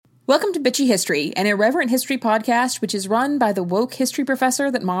Welcome to Bitchy History, an irreverent history podcast which is run by the woke history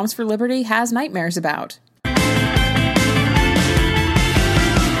professor that Moms for Liberty has nightmares about.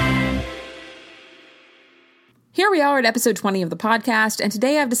 Here we are at episode 20 of the podcast, and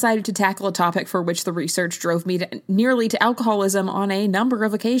today I've decided to tackle a topic for which the research drove me nearly to alcoholism on a number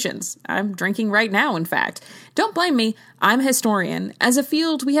of occasions. I'm drinking right now, in fact. Don't blame me, I'm a historian. As a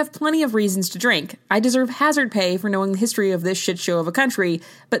field, we have plenty of reasons to drink. I deserve hazard pay for knowing the history of this shit show of a country,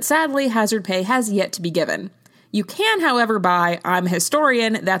 but sadly, hazard pay has yet to be given. You can, however, buy I'm a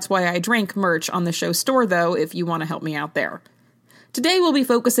Historian, That's Why I Drink merch on the show store, though, if you want to help me out there. Today we'll be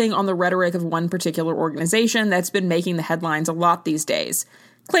focusing on the rhetoric of one particular organization that's been making the headlines a lot these days.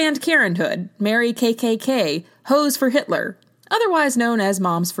 Planned Parenthood, Merry KKK, Hose for Hitler, otherwise known as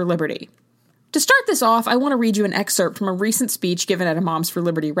Moms for Liberty. To start this off, I want to read you an excerpt from a recent speech given at a Moms for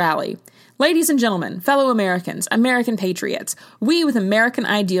Liberty rally. Ladies and gentlemen, fellow Americans, American patriots, we with American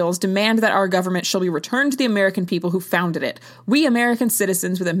ideals demand that our government shall be returned to the American people who founded it. We American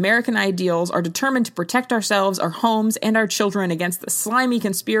citizens with American ideals are determined to protect ourselves, our homes, and our children against the slimy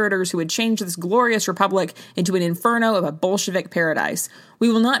conspirators who would change this glorious republic into an inferno of a Bolshevik paradise.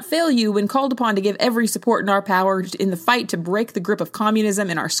 We will not fail you when called upon to give every support in our power in the fight to break the grip of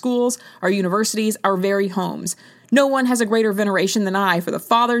communism in our schools, our universities, our very homes. No one has a greater veneration than I for the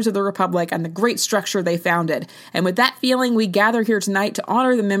fathers of the Republic and the great structure they founded, and with that feeling we gather here tonight to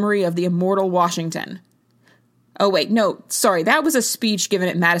honor the memory of the immortal Washington. Oh wait, no, sorry, that was a speech given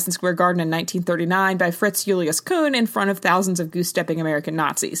at Madison Square Garden in 1939 by Fritz Julius Kuhn in front of thousands of goose-stepping American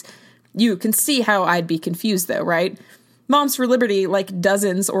Nazis. You can see how I'd be confused though, right? Moms for Liberty, like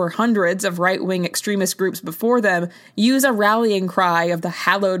dozens or hundreds of right-wing extremist groups before them, use a rallying cry of the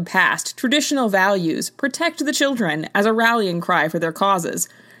hallowed past, traditional values, protect the children, as a rallying cry for their causes.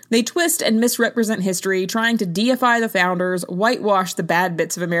 They twist and misrepresent history, trying to deify the founders, whitewash the bad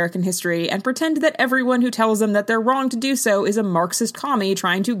bits of American history, and pretend that everyone who tells them that they're wrong to do so is a Marxist commie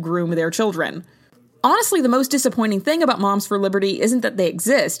trying to groom their children. Honestly, the most disappointing thing about Moms for Liberty isn't that they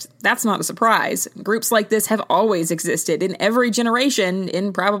exist. That's not a surprise. Groups like this have always existed in every generation,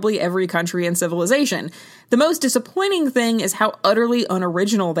 in probably every country and civilization. The most disappointing thing is how utterly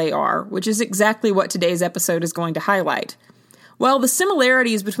unoriginal they are, which is exactly what today's episode is going to highlight. While the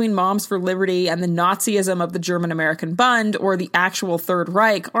similarities between Moms for Liberty and the Nazism of the German-American Bund, or the actual Third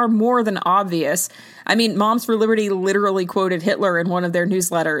Reich, are more than obvious. I mean, Moms for Liberty literally quoted Hitler in one of their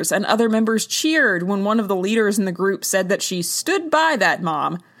newsletters, and other members cheered when one of the leaders in the group said that she stood by that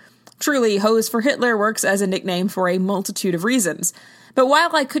mom. Truly, Hose for Hitler works as a nickname for a multitude of reasons. But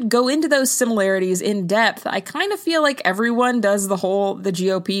while I could go into those similarities in depth, I kind of feel like everyone does the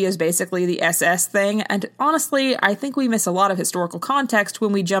GOP is basically the SS thing, and honestly, I think we miss a lot of historical context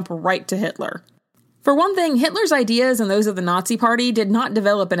when we jump right to Hitler. For one thing, Hitler's ideas and those of the Nazi Party did not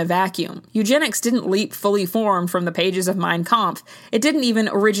develop in a vacuum. Eugenics didn't leap fully formed from the pages of Mein Kampf. It didn't even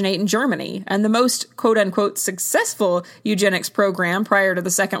originate in Germany, and the most quote-unquote successful eugenics program prior to the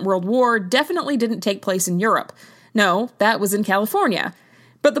Second World War definitely didn't take place in Europe. No, that was in California.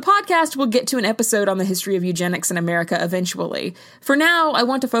 But the podcast will get to an episode on the history of eugenics in America eventually. For now, I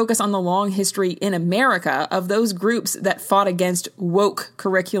want to focus on the long history in America of those groups that fought against woke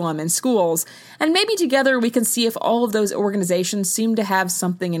curriculum in schools, and maybe together we can see if all of those organizations seem to have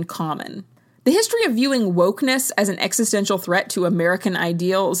something in common. The history of viewing wokeness as an existential threat to American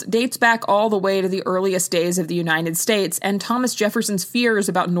ideals dates back all the way to the earliest days of the United States and Thomas Jefferson's fears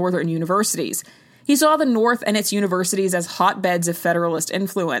about northern universities. He saw the North and its universities as hotbeds of Federalist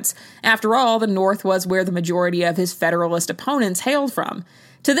influence. After all, the North was where the majority of his Federalist opponents hailed from.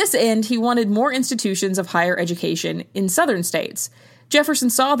 To this end, he wanted more institutions of higher education in Southern states. Jefferson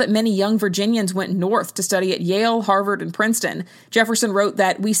saw that many young Virginians went north to study at Yale, Harvard, and Princeton. Jefferson wrote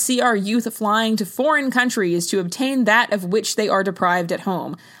that, "We see our youth flying to foreign countries to obtain that of which they are deprived at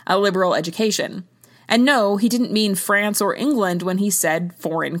home, a liberal education." And no, he didn't mean France or England when he said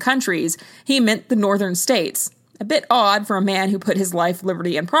foreign countries. He meant the northern states. A bit odd for a man who put his life,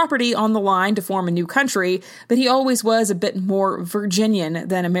 liberty, and property on the line to form a new country, but he always was a bit more Virginian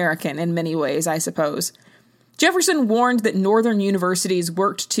than American in many ways, I suppose. Jefferson warned that northern universities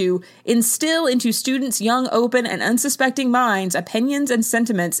worked to instill into students' young, open, and unsuspecting minds opinions and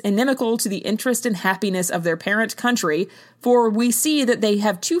sentiments inimical to the interest and happiness of their parent country, for we see that they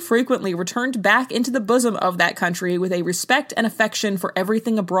have too frequently returned back into the bosom of that country with a respect and affection for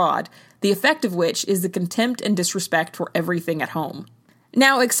everything abroad, the effect of which is the contempt and disrespect for everything at home.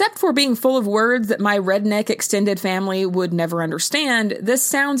 Now, except for being full of words that my redneck extended family would never understand, this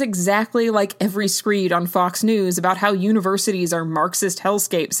sounds exactly like every screed on Fox News about how universities are Marxist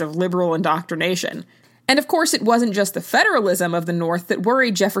hellscapes of liberal indoctrination. And of course, it wasn't just the federalism of the North that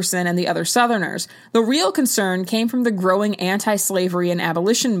worried Jefferson and the other Southerners. The real concern came from the growing anti-slavery and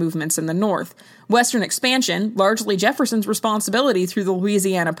abolition movements in the North. Western expansion, largely Jefferson's responsibility through the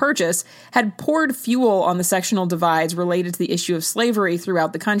Louisiana Purchase, had poured fuel on the sectional divides related to the issue of slavery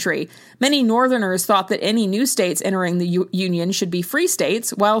throughout the country. Many Northerners thought that any new states entering the Union should be free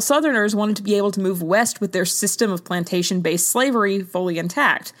states, while Southerners wanted to be able to move west with their system of plantation-based slavery fully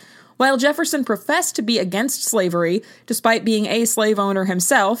intact. While Jefferson professed to be against slavery, despite being a slave owner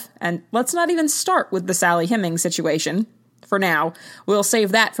himself, and let's not even start with the Sally Hemings situation. For now, we'll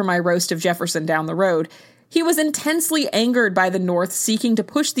save that for my roast of Jefferson down the road. He was intensely angered by the North seeking to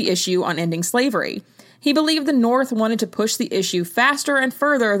push the issue on ending slavery. He believed the North wanted to push the issue faster and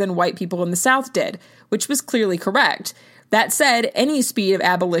further than white people in the South did, which was clearly correct. That said, any speed of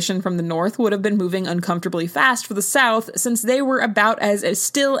abolition from the North would have been moving uncomfortably fast for the South, since they were about as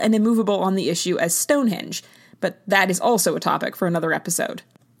still and immovable on the issue as Stonehenge. But that is also a topic for another episode.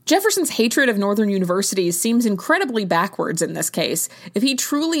 Jefferson's hatred of Northern universities seems incredibly backwards in this case. If he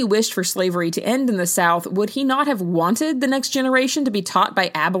truly wished for slavery to end in the South, would he not have wanted the next generation to be taught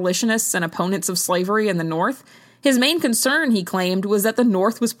by abolitionists and opponents of slavery in the North? His main concern, he claimed, was that the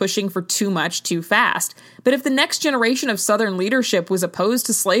North was pushing for too much too fast. But if the next generation of Southern leadership was opposed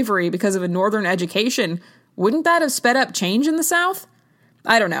to slavery because of a Northern education, wouldn't that have sped up change in the South?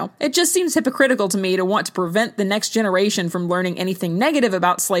 I don't know. It just seems hypocritical to me to want to prevent the next generation from learning anything negative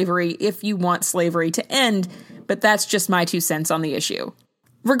about slavery if you want slavery to end, but that's just my 2 cents on the issue.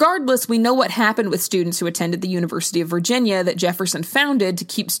 Regardless, we know what happened with students who attended the University of Virginia that Jefferson founded to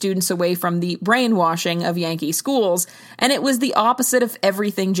keep students away from the brainwashing of Yankee schools, and it was the opposite of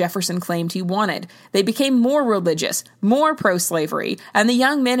everything Jefferson claimed he wanted. They became more religious, more pro-slavery, and the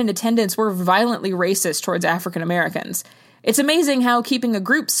young men in attendance were violently racist towards African Americans. It's amazing how keeping a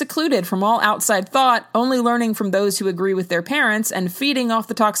group secluded from all outside thought, only learning from those who agree with their parents, and feeding off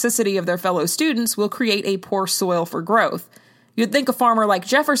the toxicity of their fellow students will create a poor soil for growth. You'd think a farmer like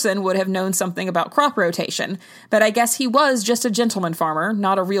Jefferson would have known something about crop rotation, but I guess he was just a gentleman farmer,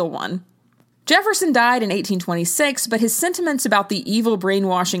 not a real one. Jefferson died in 1826, but his sentiments about the evil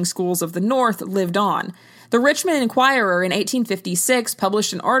brainwashing schools of the North lived on. The Richmond Enquirer in 1856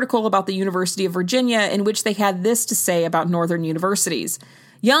 published an article about the University of Virginia in which they had this to say about Northern universities.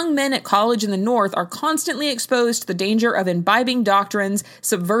 Young men at college in the North are constantly exposed to the danger of imbibing doctrines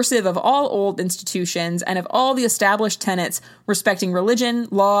subversive of all old institutions and of all the established tenets respecting religion,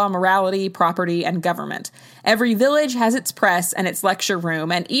 law, morality, property, and government. Every village has its press and its lecture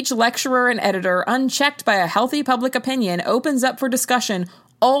room, and each lecturer and editor, unchecked by a healthy public opinion, opens up for discussion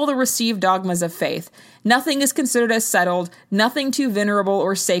all the received dogmas of faith. Nothing is considered as settled, nothing too venerable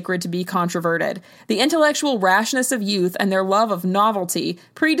or sacred to be controverted. The intellectual rashness of youth and their love of novelty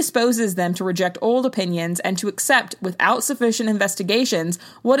predisposes them to reject old opinions and to accept, without sufficient investigations,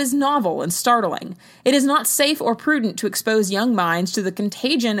 what is novel and startling. It is not safe or prudent to expose young minds to the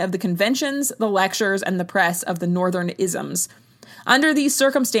contagion of the conventions, the lectures, and the press of the Northern isms. Under these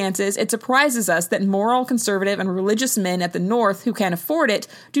circumstances, it surprises us that moral, conservative, and religious men at the North who can afford it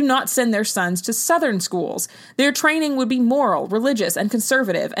do not send their sons to Southern schools. Their training would be moral, religious, and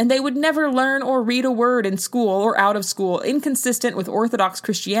conservative, and they would never learn or read a word in school or out of school inconsistent with Orthodox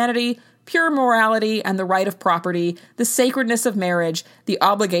Christianity, pure morality, and the right of property, the sacredness of marriage, the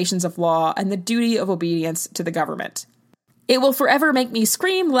obligations of law, and the duty of obedience to the government. It will forever make me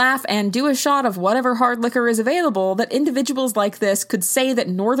scream, laugh, and do a shot of whatever hard liquor is available that individuals like this could say that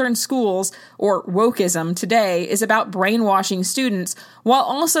Northern schools, or wokeism today, is about brainwashing students, while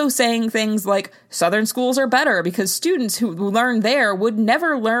also saying things like, Southern schools are better because students who learn there would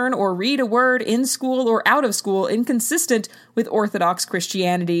never learn or read a word in school or out of school inconsistent with Orthodox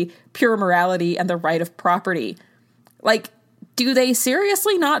Christianity, pure morality, and the right of property. Like, do they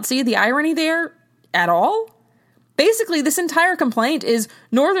seriously not see the irony there at all? Basically, this entire complaint is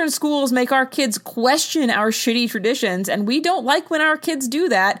Northern schools make our kids question our shitty traditions, and we don't like when our kids do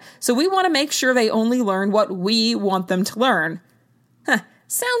that, so we want to make sure they only learn what we want them to learn.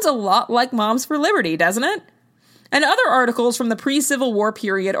 Sounds a lot like Moms for Liberty, doesn't it? And other articles from the pre-Civil War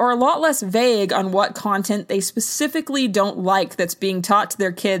period are a lot less vague on what content they specifically don't like that's being taught to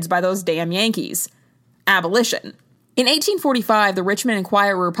their kids by those damn Yankees. Abolition. In 1845, the Richmond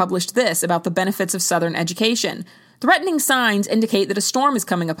Enquirer published this about the benefits of Southern education. Threatening signs indicate that a storm is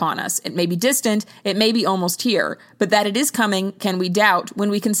coming upon us. It may be distant, it may be almost here, but that it is coming can we doubt when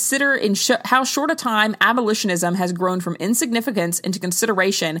we consider in how short a time abolitionism has grown from insignificance into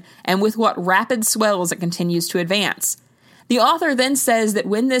consideration and with what rapid swells it continues to advance. The author then says that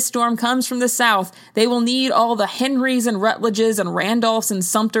when this storm comes from the South, they will need all the Henrys and Rutledges and Randolphs and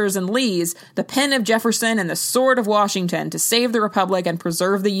Sumters and Lees, the pen of Jefferson and the sword of Washington to save the Republic and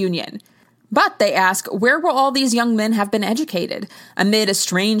preserve the Union. But, they ask, where will all these young men have been educated? Amid a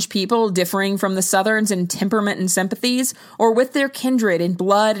strange people differing from the Southerns in temperament and sympathies, or with their kindred in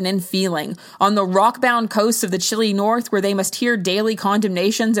blood and in feeling, on the rock-bound coasts of the chilly North where they must hear daily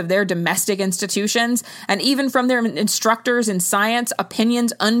condemnations of their domestic institutions, and even from their instructors in science,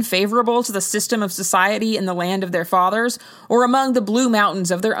 opinions unfavorable to the system of society in the land of their fathers, or among the blue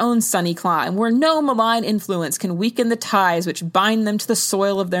mountains of their own sunny clime, where no malign influence can weaken the ties which bind them to the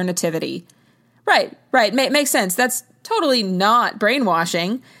soil of their nativity. Right. Makes sense. That's totally not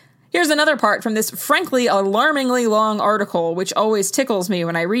brainwashing. Here's another part from this frankly alarmingly long article, which always tickles me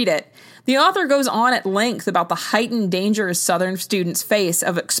when I read it. The author goes on at length about the heightened dangers Southern students face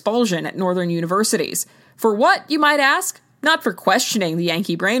of expulsion at Northern universities. For what, you might ask? Not for questioning the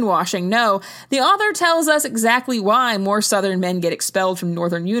Yankee brainwashing, no. The author tells us exactly why more Southern men get expelled from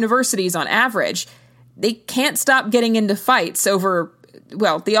Northern universities on average. They can't stop getting into fights over,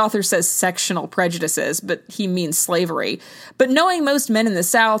 well, the author says sectional prejudices, but he means slavery. But knowing most men in the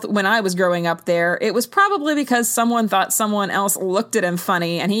South when I was growing up there, it was probably because someone thought someone else looked at him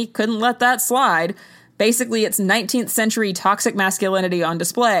funny and he couldn't let that slide. Basically, it's 19th century toxic masculinity on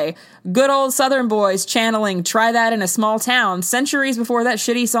display. Good old Southern boys channeling "Try That in a Small Town" centuries before that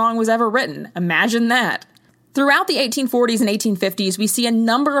shitty song was ever written. Imagine that. Throughout the 1840s and 1850s, we see a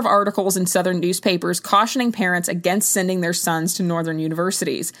number of articles in Southern newspapers cautioning parents against sending their sons to Northern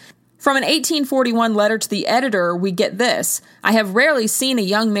universities. From an 1841 letter to the editor, we get this: "I have rarely seen a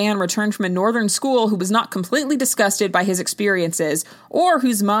young man return from a Northern school who was not completely disgusted by his experiences, or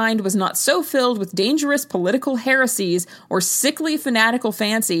whose mind was not so filled with dangerous political heresies or sickly fanatical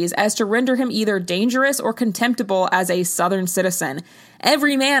fancies as to render him either dangerous or contemptible as a Southern citizen.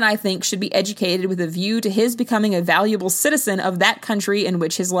 Every man, I think, should be educated with a view to his becoming a valuable citizen of that country in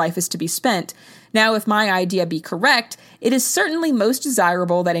which his life is to be spent. Now, if my idea be correct, it is certainly most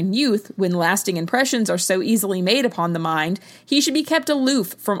desirable that in youth, when lasting impressions are so easily made upon the mind, he should be kept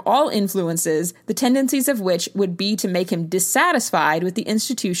aloof from all influences, the tendencies of which would be to make him dissatisfied with the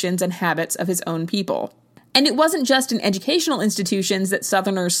institutions and habits of his own people." And it wasn't just in educational institutions that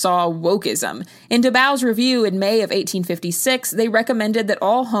Southerners saw wokeism. In DeBow's review in May of 1856, they recommended that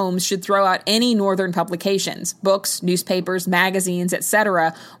all homes should throw out any Northern publications, books, newspapers, magazines,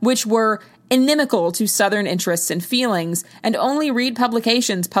 etc., which were inimical to Southern interests and feelings, and only read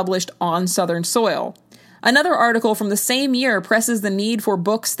publications published on Southern soil. Another article from the same year presses the need for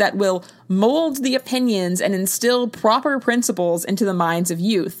books that will mold the opinions and instill proper principles into the minds of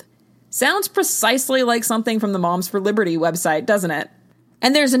youth. Sounds precisely like something from the Moms for Liberty website, doesn't it?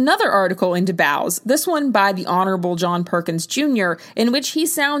 And there's another article in DeBow's, this one by the Honorable John Perkins Jr., in which he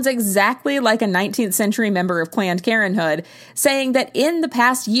sounds exactly like a 19th century member of Planned Parenthood, saying that in the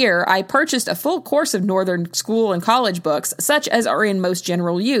past year, I purchased a full course of Northern school and college books, such as are in most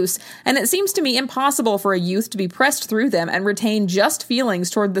general use, and it seems to me impossible for a youth to be pressed through them and retain just feelings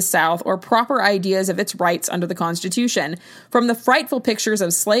toward the South or proper ideas of its rights under the Constitution. From the frightful pictures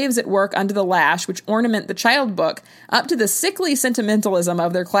of slaves at work under the lash which ornament the child book, up to the sickly sentimentalism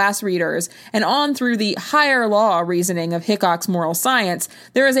of their class readers, and on through the higher law reasoning of Hickok's moral science,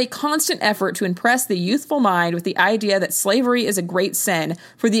 there is a constant effort to impress the youthful mind with the idea that slavery is a great sin,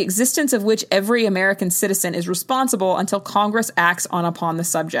 for the existence of which every American citizen is responsible until Congress acts on upon the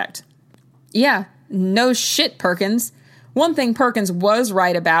subject. Yeah, no shit, Perkins. One thing Perkins was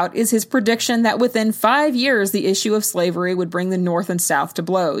right about is his prediction that within 5 years the issue of slavery would bring the North and South to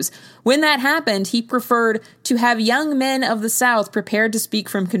blows. When that happened, he preferred to have young men of the South prepared to speak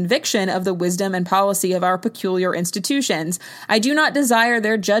from conviction of the wisdom and policy of our peculiar institutions. I do not desire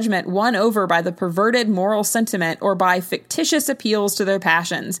their judgment won over by the perverted moral sentiment or by fictitious appeals to their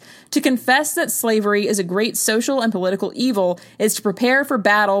passions. To confess that slavery is a great social and political evil is to prepare for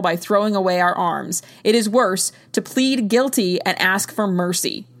battle by throwing away our arms. It is worse to plead guilty and ask for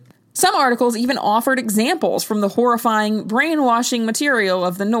mercy. Some articles even offered examples from the horrifying brainwashing material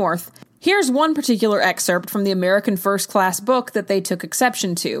of the North. Here's one particular excerpt from the American First Class book that they took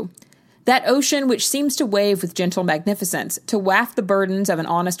exception to. That ocean which seems to wave with gentle magnificence, to waft the burdens of an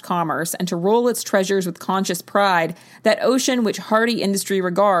honest commerce, and to roll its treasures with conscious pride, that ocean which hardy industry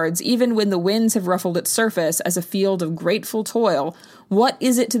regards, even when the winds have ruffled its surface, as a field of grateful toil, what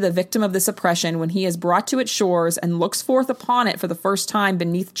is it to the victim of this oppression when he is brought to its shores and looks forth upon it for the first time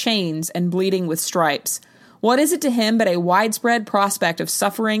beneath chains and bleeding with stripes? What is it to him but a widespread prospect of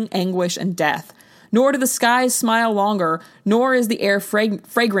suffering, anguish, and death? nor do the skies smile longer, nor is the air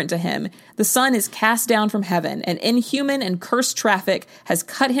fragrant to him. The sun is cast down from heaven, and inhuman and cursed traffic has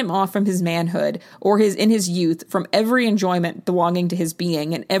cut him off from his manhood, or in his youth, from every enjoyment belonging to his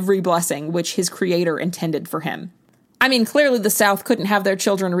being, and every blessing which his Creator intended for him. I mean, clearly the South couldn't have their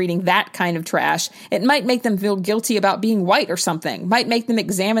children reading that kind of trash. It might make them feel guilty about being white or something, might make them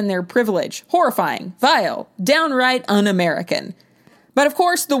examine their privilege. Horrifying, vile, downright un-American. But of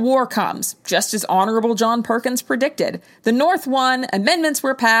course, the war comes, just as Honorable John Perkins predicted. The North won, amendments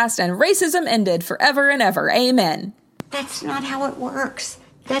were passed, and racism ended forever and ever. Amen. That's not how it works.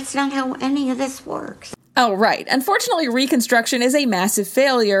 That's not how any of this works. Oh, right. Unfortunately, Reconstruction is a massive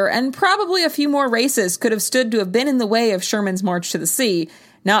failure, and probably a few more racists could have stood to have been in the way of Sherman's march to the sea.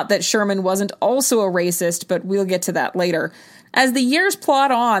 Not that Sherman wasn't also a racist, but we'll get to that later. As the years plod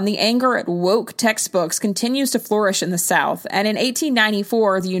on, the anger at woke textbooks continues to flourish in the South, and in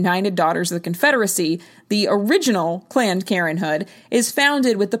 1894, the United Daughters of the Confederacy, the original Planned Parenthood, is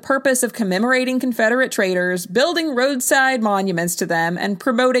founded with the purpose of commemorating Confederate traitors, building roadside monuments to them, and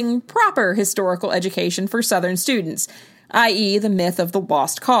promoting proper historical education for Southern students, i.e. the myth of the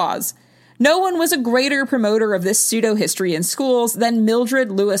lost cause. No one was a greater promoter of this pseudo-history in schools than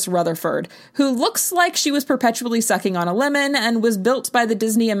Mildred Lewis Rutherford, who looks like she was perpetually sucking on a lemon and was built by the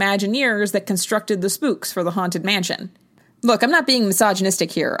Disney Imagineers that constructed the spooks for the Haunted Mansion. Look, I'm not being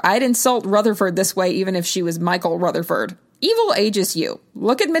misogynistic here. I'd insult Rutherford this way even if she was Michael Rutherford. Evil ages you.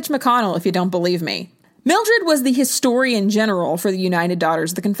 Look at Mitch McConnell if you don't believe me. Mildred was the historian general for the United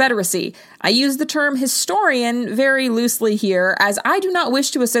Daughters of the Confederacy. I use the term historian very loosely here, as I do not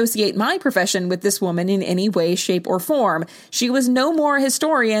wish to associate my profession with this woman in any way, shape, or form. She was no more a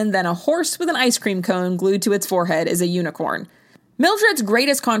historian than a horse with an ice cream cone glued to its forehead is a unicorn. Mildred's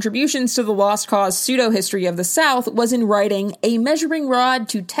greatest contributions to the lost cause pseudo-history of the South was in writing A Measuring Rod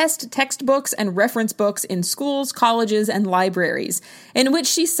to Test Textbooks and Reference Books in Schools, Colleges, and Libraries, in which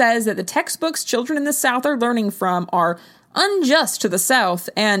she says that the textbooks children in the South are learning from are unjust to the South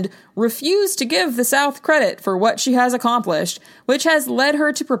and refuse to give the South credit for what she has accomplished, which has led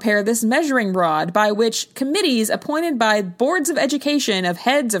her to prepare this measuring rod by which committees appointed by boards of education of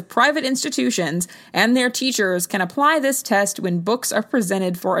heads of private institutions and their teachers can apply this test when books are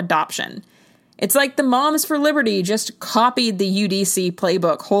presented for adoption. It's like the Moms for Liberty just copied the UDC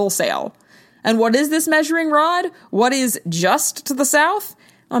playbook wholesale. And what is this measuring rod? What is just to the South?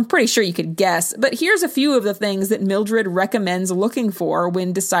 I'm pretty sure you could guess, but here's a few of the things that Mildred recommends looking for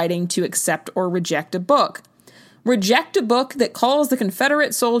when deciding to accept or reject a book. Reject a book that calls the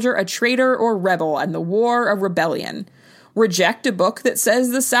Confederate soldier a traitor or rebel and the war a rebellion. Reject a book that says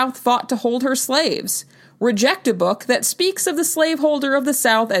the South fought to hold her slaves. Reject a book that speaks of the slaveholder of the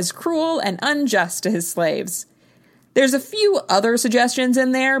South as cruel and unjust to his slaves. There's a few other suggestions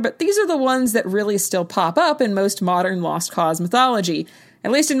in there, but these are the ones that really still pop up in most modern Lost Cause mythology. At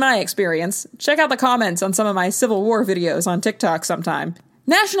least in my experience. Check out the comments on some of my Civil War videos on TikTok sometime.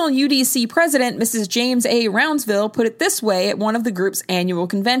 National UDC President Mrs. James A. Roundsville put it this way at one of the group's annual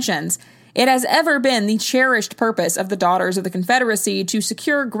conventions. It has ever been the cherished purpose of the Daughters of the Confederacy to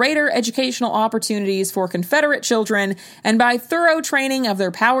secure greater educational opportunities for Confederate children and by thorough training of their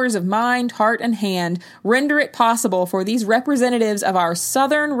powers of mind, heart, and hand, render it possible for these representatives of our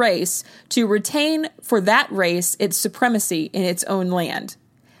Southern race to retain for that race its supremacy in its own land.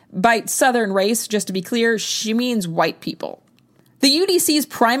 By Southern race, just to be clear, she means white people. The UDC's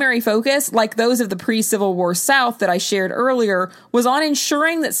primary focus, like those of the pre-Civil War South that I shared earlier, was on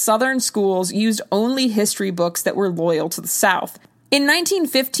ensuring that Southern schools used only history books that were loyal to the South. In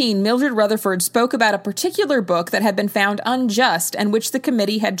 1915, Mildred Rutherford spoke about a particular book that had been found unjust and which the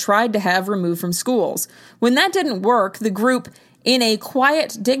committee had tried to have removed from schools. When that didn't work, the group, in a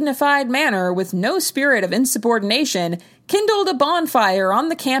quiet, dignified manner with no spirit of insubordination, kindled a bonfire on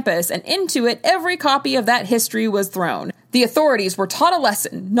the campus, and into it every copy of that history was thrown. The authorities were taught a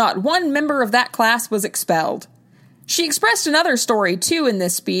lesson. Not one member of that class was expelled. She expressed another story, too, in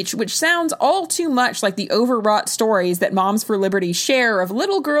this speech, which sounds all too much like the overwrought stories that Moms for Liberty share of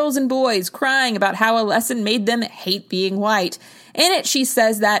little girls and boys crying about how a lesson made them hate being white. In it, she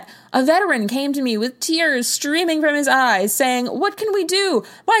says that a veteran came to me with tears streaming from his eyes, saying, "What can we do?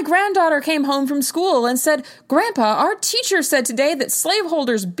 My granddaughter came home from school and said, 'Grandpa, our teacher said today that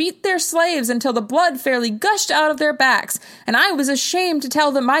slaveholders beat their slaves until the blood fairly gushed out of their backs, and I was ashamed to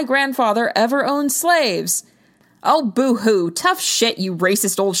tell them my grandfather ever owned slaves.'" Oh, boo-hoo. Tough shit, you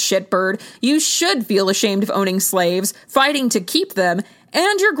racist old shitbird. You should feel ashamed of owning slaves, fighting to keep them,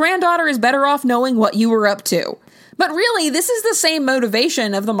 and your granddaughter is better off knowing what you were up to. But really, this is the same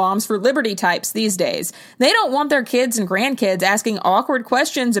motivation of the Moms for Liberty types these days. They don't want their kids and grandkids asking awkward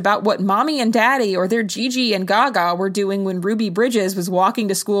questions about what mommy and daddy or their Gigi and Gaga were doing when Ruby Bridges was walking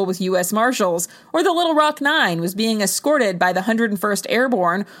to school with U.S. Marshals, or the Little Rock Nine was being escorted by the 101st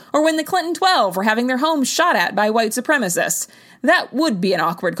Airborne, or when the Clinton 12 were having their homes shot at by white supremacists. That would be an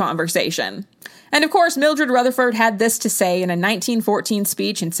awkward conversation. And of course, Mildred Rutherford had this to say in a 1914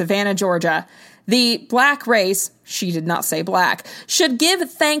 speech in Savannah, Georgia. The black race, she did not say black, should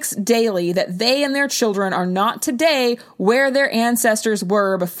give thanks daily that they and their children are not today where their ancestors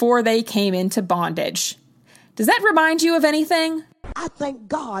were before they came into bondage. Does that remind you of anything? I thank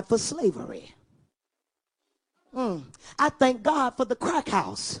God for slavery. I thank God for the crack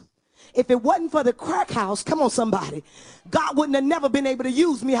house. If it wasn't for the crack house, come on somebody, God wouldn't have never been able to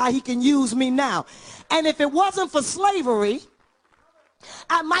use me how he can use me now. And if it wasn't for slavery,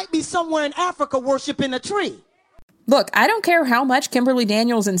 I might be somewhere in Africa worshiping a tree. Look, I don't care how much Kimberly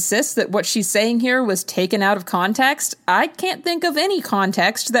Daniels insists that what she's saying here was taken out of context. I can't think of any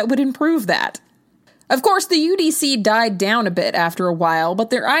context that would improve that. Of course, the UDC died down a bit after a while, but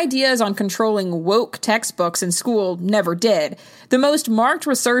their ideas on controlling woke textbooks in school never did. The most marked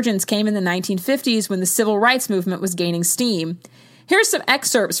resurgence came in the 1950s when the civil rights movement was gaining steam. Here's some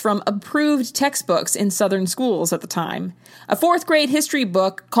excerpts from approved textbooks in Southern schools at the time. A fourth grade history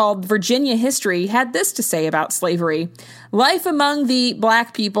book called Virginia History had this to say about slavery. Life among the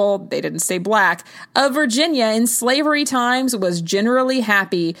black people, they didn't say black, of Virginia in slavery times was generally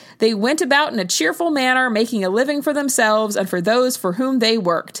happy. They went about in a cheerful manner, making a living for themselves and for those for whom they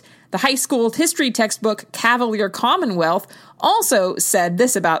worked. The high school history textbook Cavalier Commonwealth also said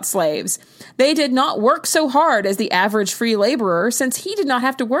this about slaves. They did not work so hard as the average free laborer, since he did not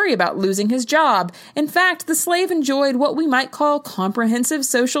have to worry about losing his job. In fact, the slave enjoyed what we might call comprehensive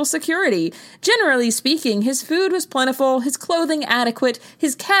social security. Generally speaking, his food was plentiful, his clothing adequate,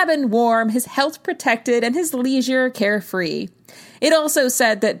 his cabin warm, his health protected, and his leisure carefree. It also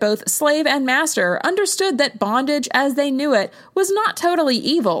said that both slave and master understood that bondage as they knew it was not totally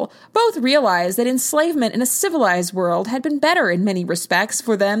evil. Both realized that enslavement in a civilized world had been better in many respects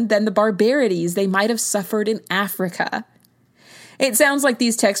for them than the barbarities they might have suffered in Africa. It sounds like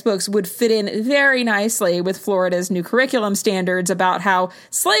these textbooks would fit in very nicely with Florida's new curriculum standards about how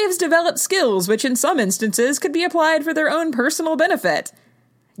slaves developed skills which in some instances could be applied for their own personal benefit.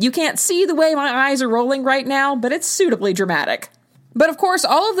 You can't see the way my eyes are rolling right now, but it's suitably dramatic. But of course,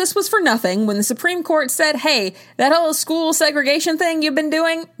 all of this was for nothing when the Supreme Court said, hey, that whole school segregation thing you've been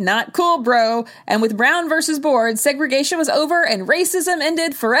doing, not cool, bro. And with Brown versus Board, segregation was over and racism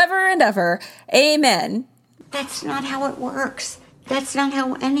ended forever and ever. Amen. That's not how it works. That's not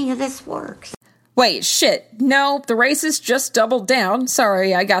how any of this works. Wait, shit. No, the racists just doubled down.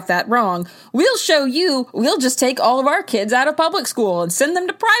 Sorry, I got that wrong. We'll show you. We'll just take all of our kids out of public school and send them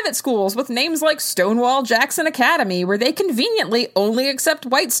to private schools with names like Stonewall Jackson Academy, where they conveniently only accept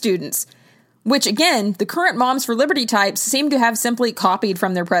white students. Which, again, the current Moms for Liberty types seem to have simply copied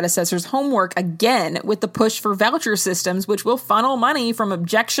from their predecessors' homework again with the push for voucher systems which will funnel money from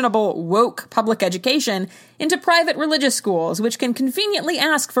objectionable, woke public education into private religious schools, which can conveniently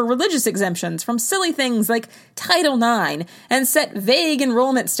ask for religious exemptions from silly things like Title IX and set vague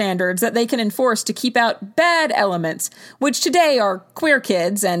enrollment standards that they can enforce to keep out bad elements, which today are queer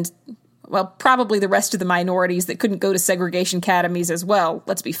kids and, well, probably the rest of the minorities that couldn't go to segregation academies as well,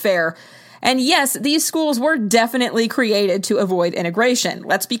 let's be fair. And yes, these schools were definitely created to avoid integration.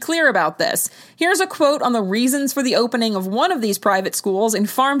 Let's be clear about this. Here's a quote on the reasons for the opening of one of these private schools in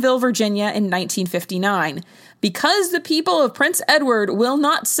Farmville, Virginia in 1959. Because the people of Prince Edward will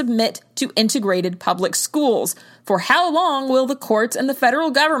not submit to integrated public schools. For how long will the courts and the federal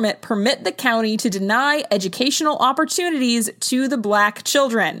government permit the county to deny educational opportunities to the black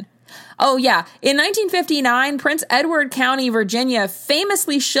children? Oh yeah, in 1959, Prince Edward County, Virginia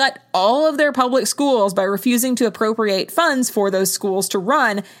famously shut all of their public schools by refusing to appropriate funds for those schools to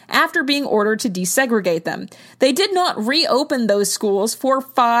run after being ordered to desegregate them. They did not reopen those schools for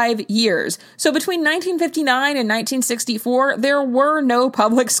 5 years. So between 1959 and 1964, there were no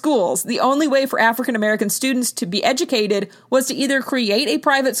public schools. The only way for African American students to be educated was to either create a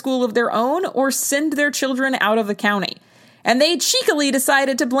private school of their own or send their children out of the county. And they cheekily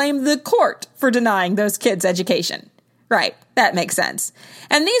decided to blame the court for denying those kids education. Right, that makes sense.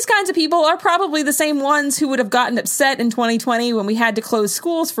 And these kinds of people are probably the same ones who would have gotten upset in 2020 when we had to close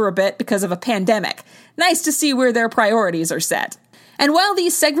schools for a bit because of a pandemic. Nice to see where their priorities are set. And while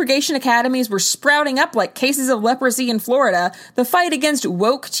these segregation academies were sprouting up like cases of leprosy in Florida, the fight against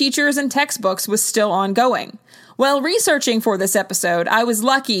woke teachers and textbooks was still ongoing. Well, researching for this episode, I was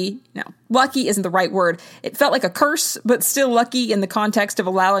lucky. No, lucky isn't the right word. It felt like a curse, but still lucky in the context of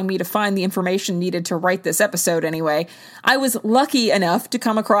allowing me to find the information needed to write this episode anyway. I was lucky enough to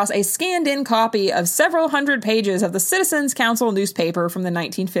come across a scanned-in copy of several hundred pages of the Citizens Council newspaper from the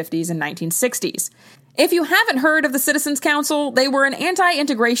 1950s and 1960s. If you haven't heard of the Citizens Council, they were an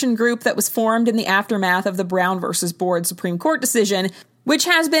anti-integration group that was formed in the aftermath of the Brown versus Board Supreme Court decision, which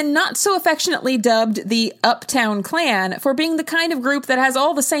has been not so affectionately dubbed the Uptown Klan for being the kind of group that has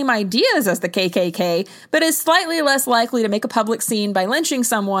all the same ideas as the KKK, but is slightly less likely to make a public scene by lynching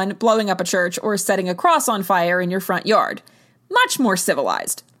someone, blowing up a church, or setting a cross on fire in your front yard. Much more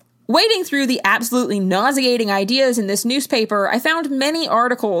civilized. Wading through the absolutely nauseating ideas in this newspaper, I found many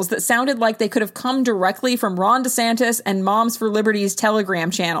articles that sounded like they could have come directly from Ron DeSantis and Moms for Liberty's Telegram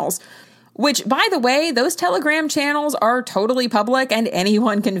channels. Which, by the way, those Telegram channels are totally public and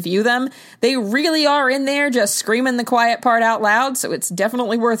anyone can view them. They really are in there just screaming the quiet part out loud, so it's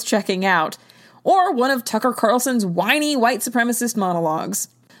definitely worth checking out. Or one of Tucker Carlson's whiny white supremacist monologues.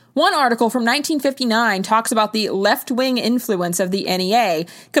 One article from 1959 talks about the left-wing influence of the NEA,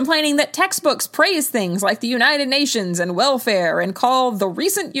 complaining that textbooks praise things like the United Nations and welfare and call the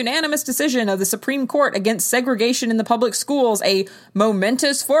recent unanimous decision of the Supreme Court against segregation in the public schools a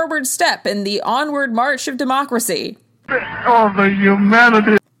momentous forward step in the onward march of democracy. Oh, the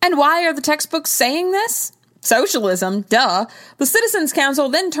humanity. And why are the textbooks saying this? Socialism, duh. The Citizens Council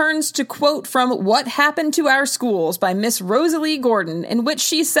then turns to quote from What Happened to Our Schools by Miss Rosalie Gordon, in which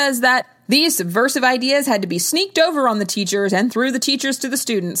she says that these subversive ideas had to be sneaked over on the teachers and through the teachers to the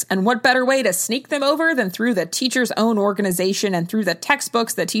students, and what better way to sneak them over than through the teachers' own organization and through the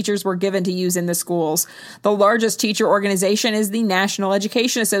textbooks that teachers were given to use in the schools. The largest teacher organization is the National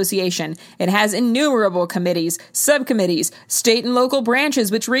Education Association. It has innumerable committees, subcommittees, state and local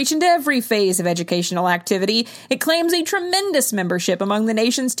branches which reach into every phase of educational activity. It claims a tremendous membership among the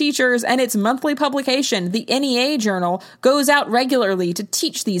nation's teachers, and its monthly publication, the NEA Journal, goes out regularly to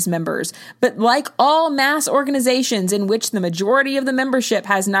teach these members. But like all mass organizations in which the majority of the membership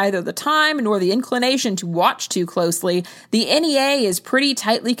has neither the time nor the inclination to watch too closely, the NEA is pretty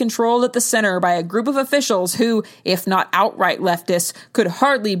tightly controlled at the center by a group of officials who, if not outright leftists, could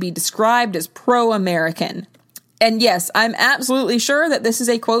hardly be described as pro-American. And yes, I'm absolutely sure that this is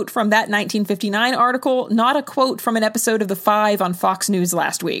a quote from that 1959 article, not a quote from an episode of The Five on Fox News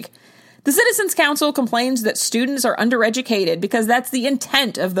last week. The Citizens Council complains that students are undereducated because that's the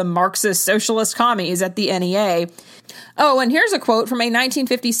intent of the Marxist socialist commies at the NEA. Oh, and here's a quote from a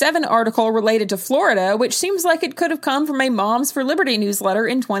 1957 article related to Florida, which seems like it could have come from a Moms for Liberty newsletter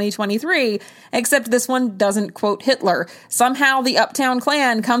in 2023, except this one doesn't quote Hitler. Somehow the Uptown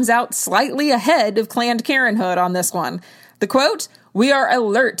Klan comes out slightly ahead of Planned Parenthood on this one. The quote, "We are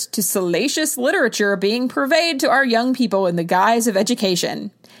alert to salacious literature being purveyed to our young people in the guise of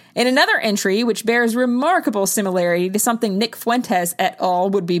education." In another entry, which bears remarkable similarity to something Nick Fuentes et al.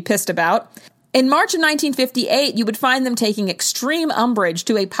 Would be pissed about, in March of 1958, you would find them taking extreme umbrage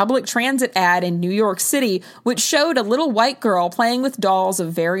to a public transit ad in New York City, which showed a little white girl playing with dolls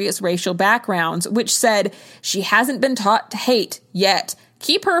of various racial backgrounds, which said, "She hasn't been taught to hate yet.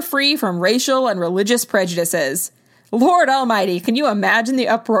 Keep her free from racial and religious prejudices." Lord almighty, can you imagine the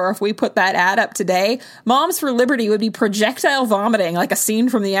uproar if we put that ad up today? Moms for Liberty would be projectile vomiting like a scene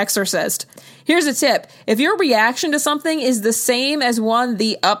from The Exorcist. Here's a tip. If your reaction to something is the same as one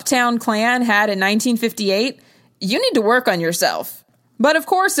the Uptown Klan had in 1958, you need to work on yourself. But of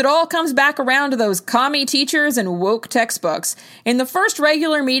course, it all comes back around to those commie teachers and woke textbooks. In the first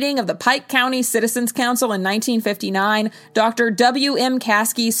regular meeting of the Pike County Citizens Council in 1959, Dr. W.M.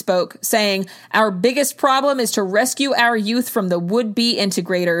 Caskey spoke, saying, "Our biggest problem is to rescue our youth from the would-be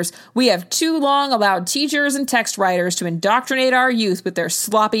integrators. We have too long allowed teachers and text writers to indoctrinate our youth with their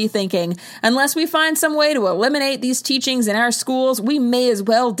sloppy thinking. Unless we find some way to eliminate these teachings in our schools, we may as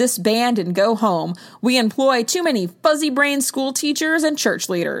well disband and go home. We employ too many fuzzy-brained school teachers and church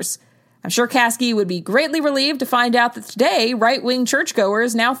leaders." I'm sure Caskey would be greatly relieved to find out that today, right-wing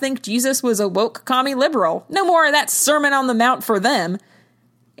churchgoers now think Jesus was a woke commie liberal. No more of that Sermon on the Mount for them.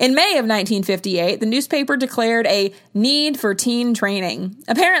 In May of 1958, the newspaper declared a need for teen training.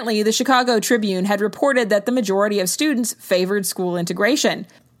 Apparently, the Chicago Tribune had reported that the majority of students favored school integration.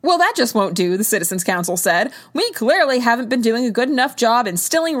 Well, that just won't do, the Citizens Council said. We clearly haven't been doing a good enough job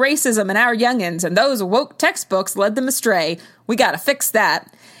instilling racism in our youngins, and those woke textbooks led them astray. We gotta fix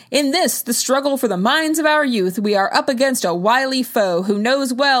that. In this, the struggle for the minds of our youth, we are up against a wily foe who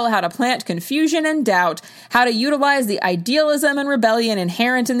knows well how to plant confusion and doubt, how to utilize the idealism and rebellion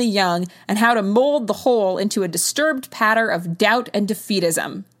inherent in the young, and how to mold the whole into a disturbed pattern of doubt and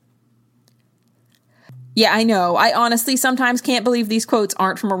defeatism. Yeah, I know. I honestly sometimes can't believe these quotes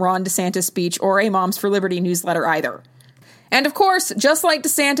aren't from a Ron DeSantis speech or a Moms for Liberty newsletter either. And of course, just like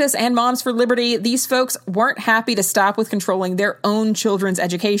DeSantis and Moms for Liberty, these folks weren't happy to stop with controlling their own children's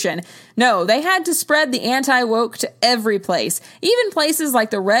education. No, they had to spread the anti-woke to every place, even places like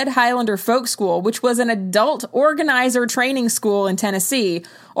the Red Highlander Folk School, which was an adult organizer training school in Tennessee,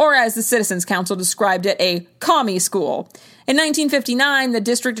 or as the Citizens Council described it, a commie school. In 1959, the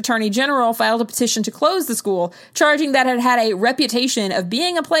district attorney general filed a petition to close the school, charging that it had a reputation of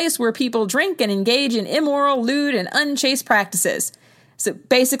being a place where people drink and engage in immoral, lewd, and unchaste practices. So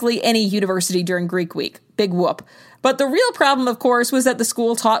basically any university during Greek week. Big whoop. But the real problem, of course, was that the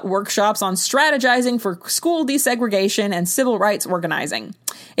school taught workshops on strategizing for school desegregation and civil rights organizing.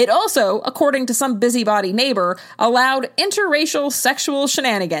 It also, according to some busybody neighbor, allowed interracial sexual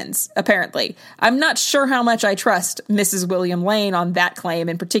shenanigans, apparently. I'm not sure how much I trust Mrs. William Lane on that claim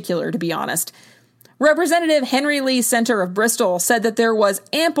in particular, to be honest. Representative Henry Lee Center of Bristol said that there was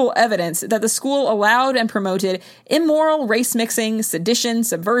ample evidence that the school allowed and promoted immoral race mixing, sedition,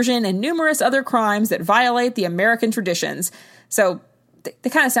 subversion, and numerous other crimes that violate the American traditions. So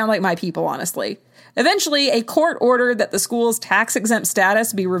they kind of sound like my people, honestly. Eventually, a court ordered that the school's tax-exempt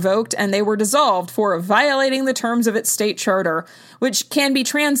status be revoked, and they were dissolved for violating the terms of its state charter, which can be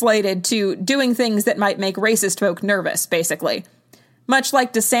translated to doing things that might make racist folk nervous, basically. Much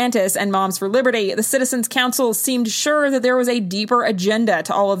like DeSantis and Moms for Liberty, the Citizens Council seemed sure that there was a deeper agenda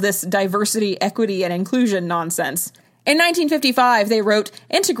to all of this diversity, equity, and inclusion nonsense. In 1955, they wrote,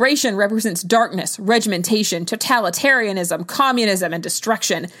 "Integration represents darkness, regimentation, totalitarianism, communism, and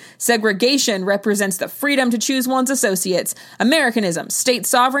destruction. Segregation represents the freedom to choose one's associates, Americanism, state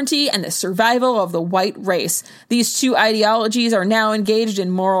sovereignty, and the survival of the white race. These two ideologies are now engaged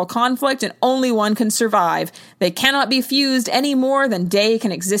in moral conflict, and only one can survive. They cannot be fused any more than day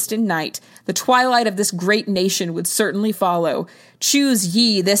can exist in night. The twilight of this great nation would certainly follow. Choose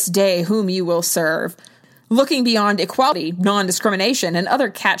ye this day whom you will serve." Looking beyond equality, non-discrimination, and other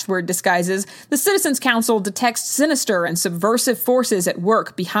catchword disguises, the Citizens Council detects sinister and subversive forces at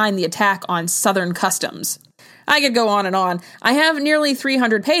work behind the attack on Southern customs. I could go on and on. I have nearly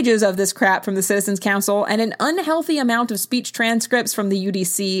 300 pages of this crap from the Citizens Council and an unhealthy amount of speech transcripts from the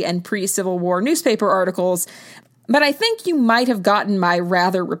UDC and pre-Civil War newspaper articles, but I think you might have gotten my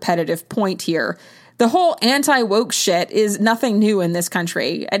rather repetitive point here. The whole anti-woke shit is nothing new in this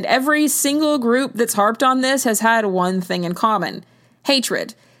country, and every single group that's harped on this has had one thing in common: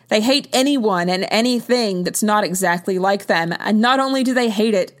 hatred. They hate anyone and anything that's not exactly like them, and not only do they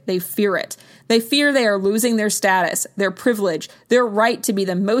hate it, they fear it. They fear they are losing their status, their privilege, their right to be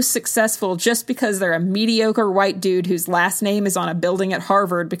the most successful just because they're a mediocre white dude whose last name is on a building at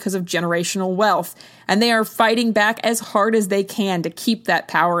Harvard because of generational wealth, and they are fighting back as hard as they can to keep that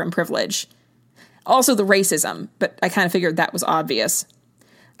power and privilege. Also the racism, but I kind of figured that was obvious.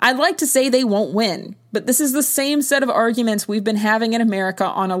 I'd like to say they won't win, but this is the same set of arguments we've been having in America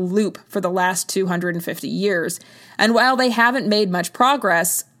on a loop for the last 250 years. And while they haven't made much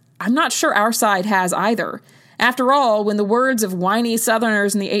progress, I'm not sure our side has either. After all, when the words of whiny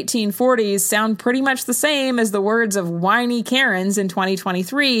Southerners in the 1840s sound pretty much the same as the words of whiny Karens in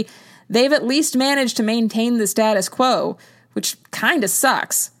 2023, they've at least managed to maintain the status quo, which kinda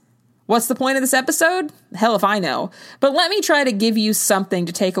sucks. What's the point of this episode? Hell if I know. But let me try to give you something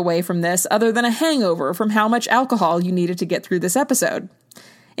to take away from this other than a hangover from how much alcohol you needed to get through this episode.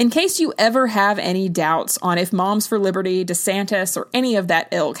 In case you ever have any doubts on if Moms for Liberty, DeSantis, or any of that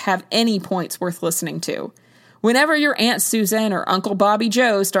ilk have any points worth listening to, whenever your Aunt Susan or Uncle Bobby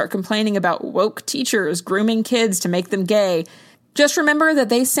Joe start complaining about woke teachers grooming kids to make them gay, just remember that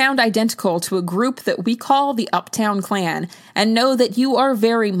they sound identical to a group that we call the Uptown Clan, and know that you are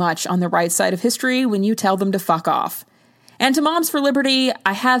very much on the right side of history when you tell them to fuck off. And to Moms for Liberty,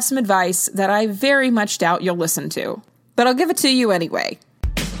 I have some advice that I very much doubt you'll listen to. But I'll give it to you anyway.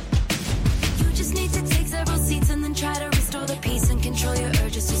 You just need to take several seats and then try to restore the peace and control your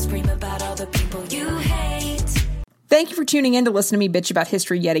urges to scream about all the people you hate. Thank you for tuning in to listen to me bitch about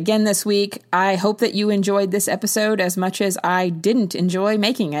history yet again this week. I hope that you enjoyed this episode as much as I didn't enjoy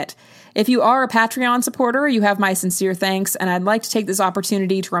making it. If you are a Patreon supporter, you have my sincere thanks, and I'd like to take this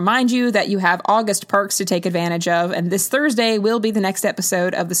opportunity to remind you that you have August perks to take advantage of, and this Thursday will be the next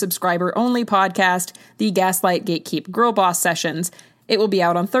episode of the subscriber-only podcast, the Gaslight Gatekeep Girl Boss Sessions. It will be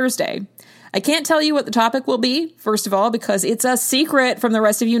out on Thursday. I can't tell you what the topic will be, first of all, because it's a secret from the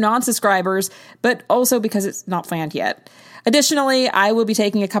rest of you non-subscribers, but also because it's not planned yet. Additionally, I will be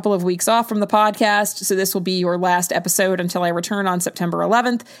taking a couple of weeks off from the podcast, so this will be your last episode until I return on September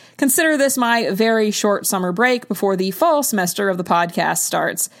 11th. Consider this my very short summer break before the fall semester of the podcast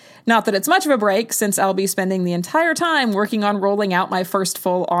starts. Not that it's much of a break, since I'll be spending the entire time working on rolling out my first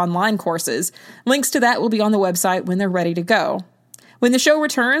full online courses. Links to that will be on the website when they're ready to go. When the show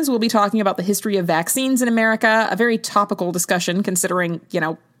returns, we'll be talking about the history of vaccines in America, a very topical discussion considering,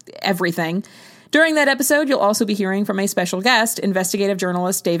 everything. During that episode, you'll also be hearing from a special guest, investigative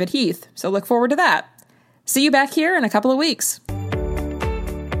journalist David Heath, so look forward to that. See you back here in a couple of weeks.